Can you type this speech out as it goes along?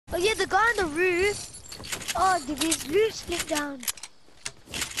yeah, the guy on the roof. Oh, did his roof slip down?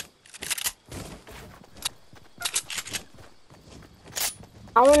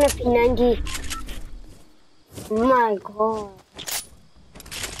 I want a P90. Oh my god.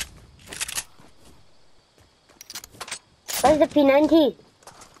 Where's the P90?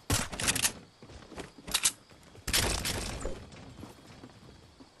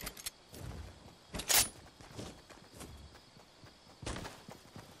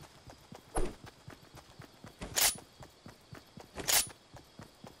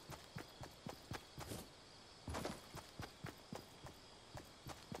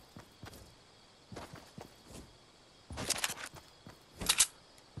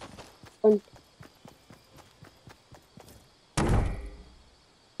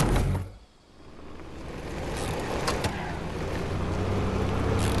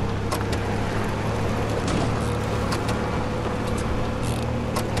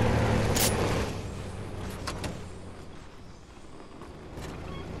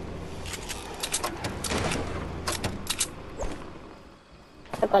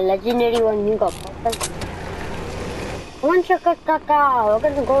 Like a legendary one, you got perfect. One checker caca, we're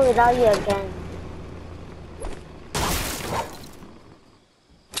gonna go without you again.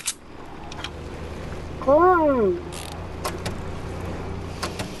 Come.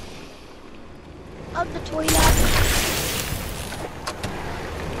 Up the toilet.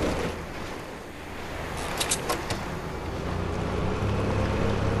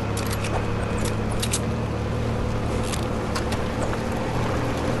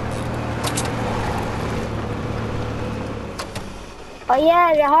 Oh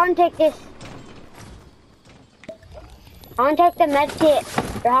yeah, Rehan, take this. Rehan, take the med kit.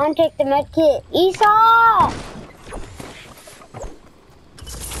 Rehan, take the med kit. Esau!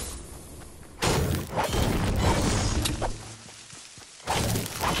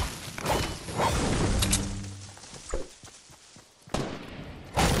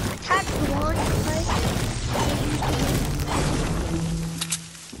 Attack the one, right?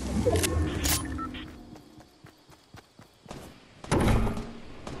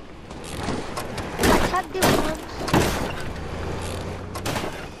 Attack the ones.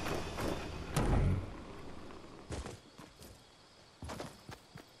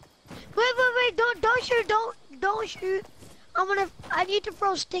 Wait, don't shoot, don't shoot. I need to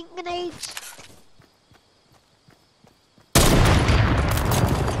throw stink grenades.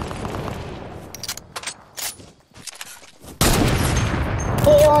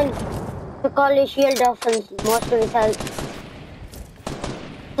 Hey on, took all his shield off and most of his health.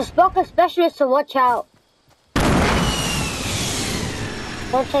 The Spocker specialist, so watch out.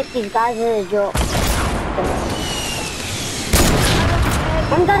 Don't take these guys as a joke.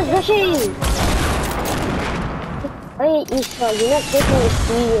 One guy's rushing! Wait, Esau, you're not taking this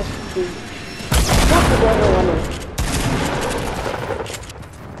seriously. Not the other one.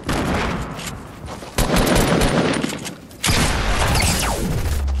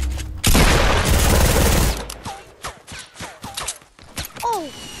 Oh!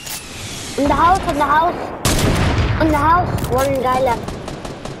 On the house, on the house. On the house, one guy left.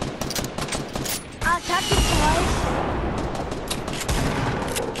 I attacked him twice.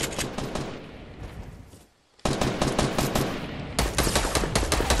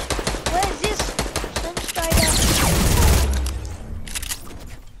 Where is this? Sun Strider.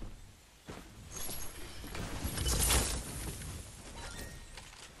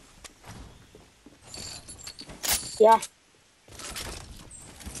 Yeah.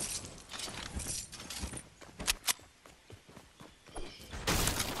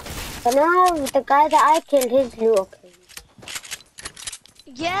 So now the guy that I killed, his loot okay.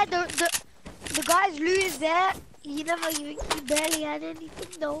 Yeah, the guy's loot is there. He barely had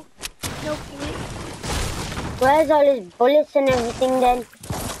anything though. No point. Where's all his bullets and everything then?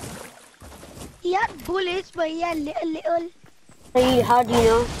 He had bullets, but he had little. So how do you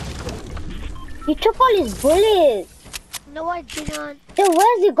know? He took all his bullets. No, I didn't. Then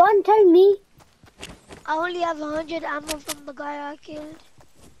where's he gone? Tell me. I only have 100 ammo from the guy I killed.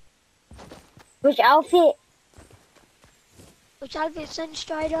 Which outfit? Which outfit? Sun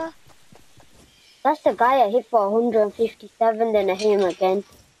Strider. That's the guy I hit for 157, then I hit him again.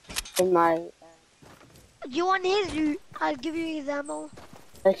 In my... Do you want his loot? I'll give you his ammo.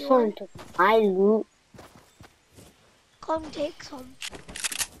 I saw him took my loot. Come take some.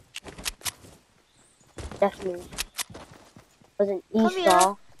 Definitely. Wasn't Come here.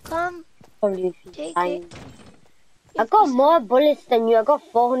 Esau. Come. Probably Take fine. it. I got more bullets than you. I got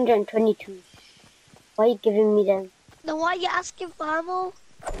 422. Why are you giving me them? Then why are you asking for ammo?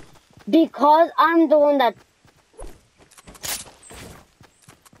 Because I'm the one that...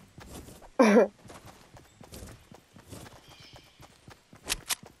 I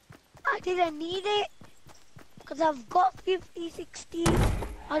didn't need it because I've got 50, 60.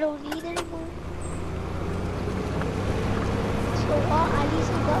 I don't need anymore. So what? At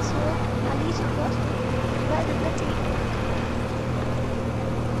least I got some. At least I got some. Better than nothing.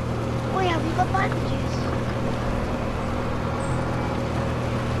 Oh yeah, we got bandages.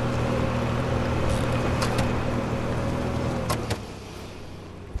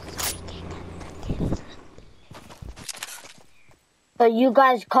 So you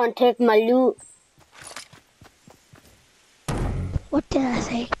guys can't take my loot. What did I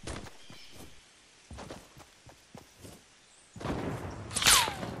say?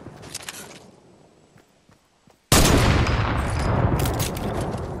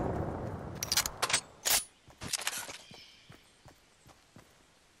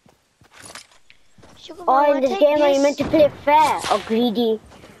 Oh, in this game, are you meant to play fair or greedy?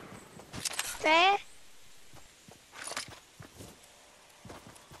 Fair?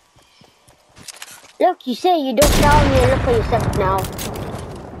 Look, you say you don't tell me, look for yourself now.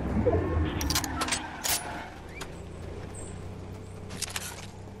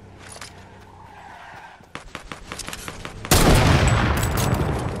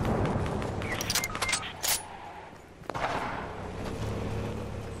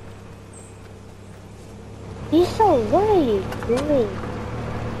 He's so worried.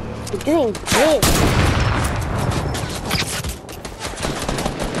 You're doing great.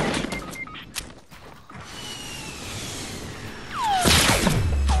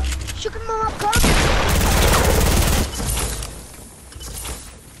 Sugar Mama, come!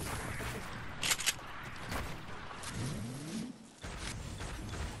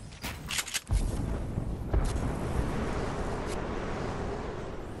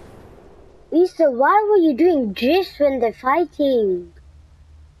 Lisa, why were you doing this when they're fighting?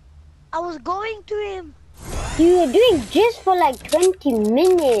 I was going to him. You were doing this for like 20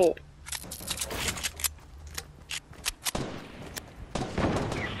 minutes.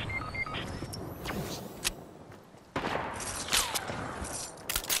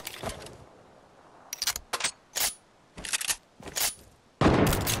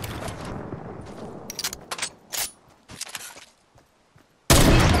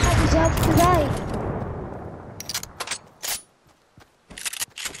 I deserve to die.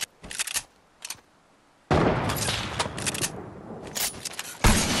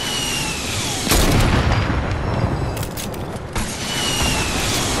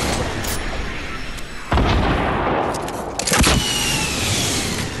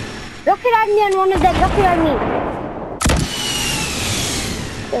 Rocket at me and one of them, rocket at me.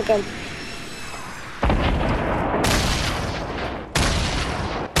 Okay.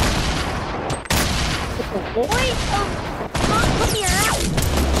 Wait, come here.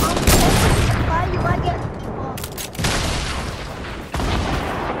 Why you might get...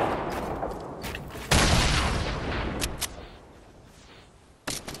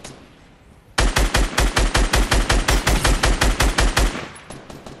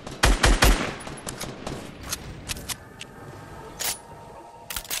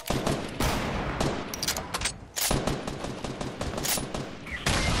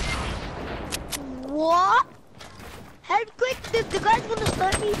 What? Help quick, the guy's gonna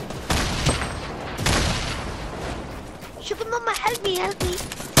start me. Sugar Mama, help me.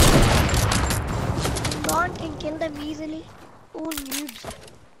 Don can kill them easily. Oh, noobs.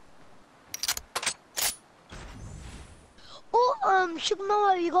 Oh, Sugar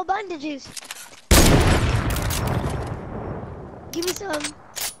Mama, you got bandages. Give me some.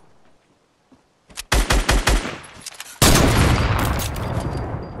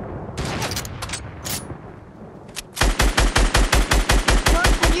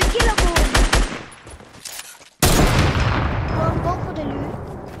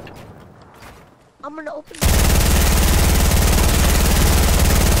 I'm gonna open it.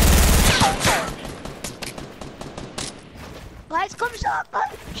 Guys, come stop.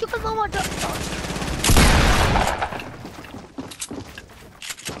 Sugar Mama, drop.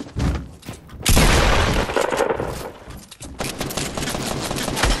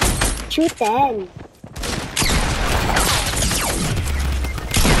 Shoot them.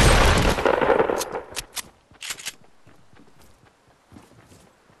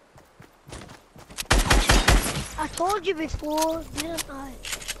 I told you before, didn't I?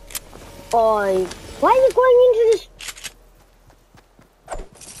 Oi, why are you going into this?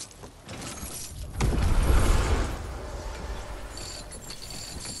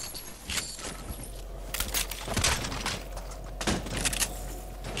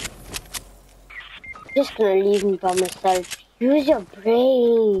 Just gonna leave me by myself. Use your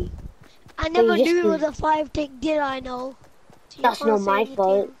brain. I never you just knew it was a 5 tick, did I know? So you That's can't not say my anything.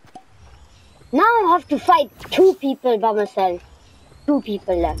 fault. Now I have to fight 2 people by myself. 2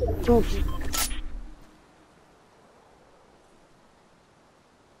 people left. 2 people.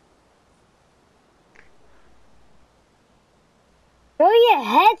 Throw your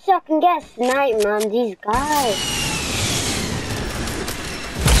head so I can get sniped, man. These guys.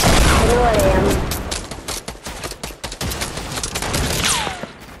 I know where I am.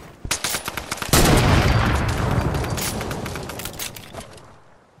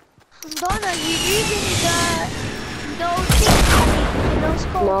 Donna, you using the no thing, no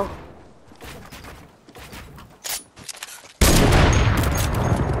scope? No.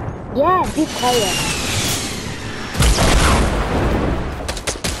 Yeah, be quiet.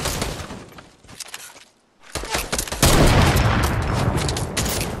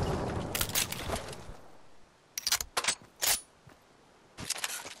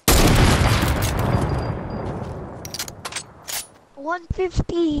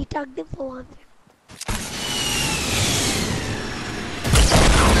 $150, tagged him for 150.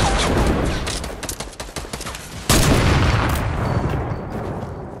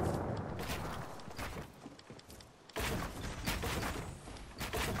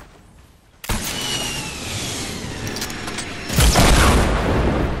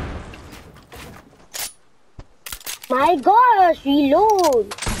 My gosh,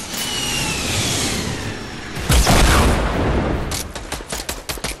 reload.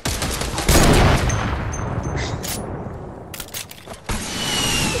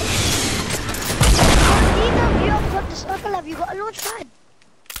 Neither of you have got the circle, have you got a launch pad?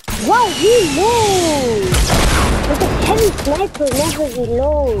 Wow, reload. But the heavy sniper never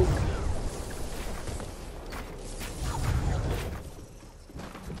reload.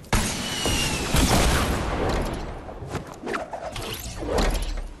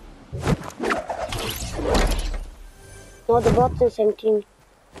 No, the bot's is empty.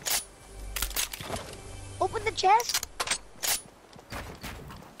 Open the chest.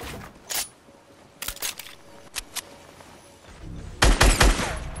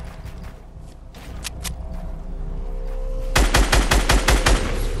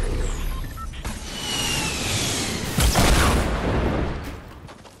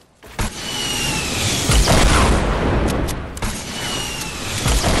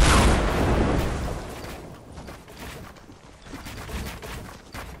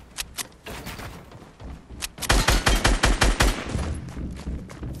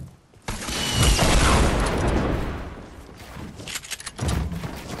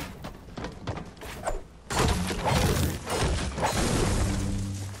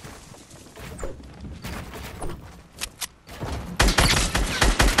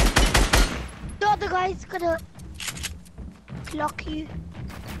 The other guy's gonna block you.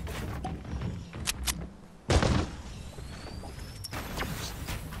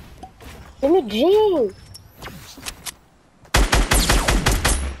 Let me drink.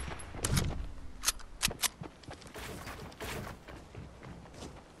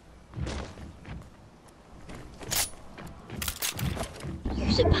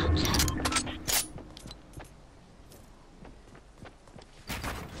 Use a bouncer.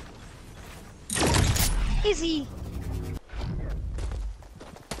 Easy.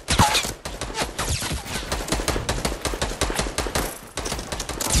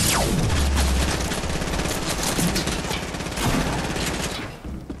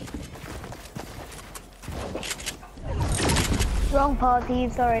 Wrong party,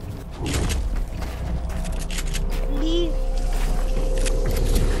 sorry. Leave.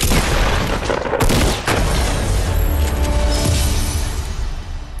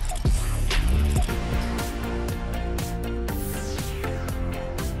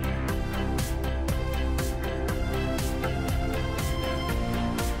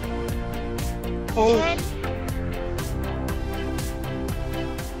 And 10,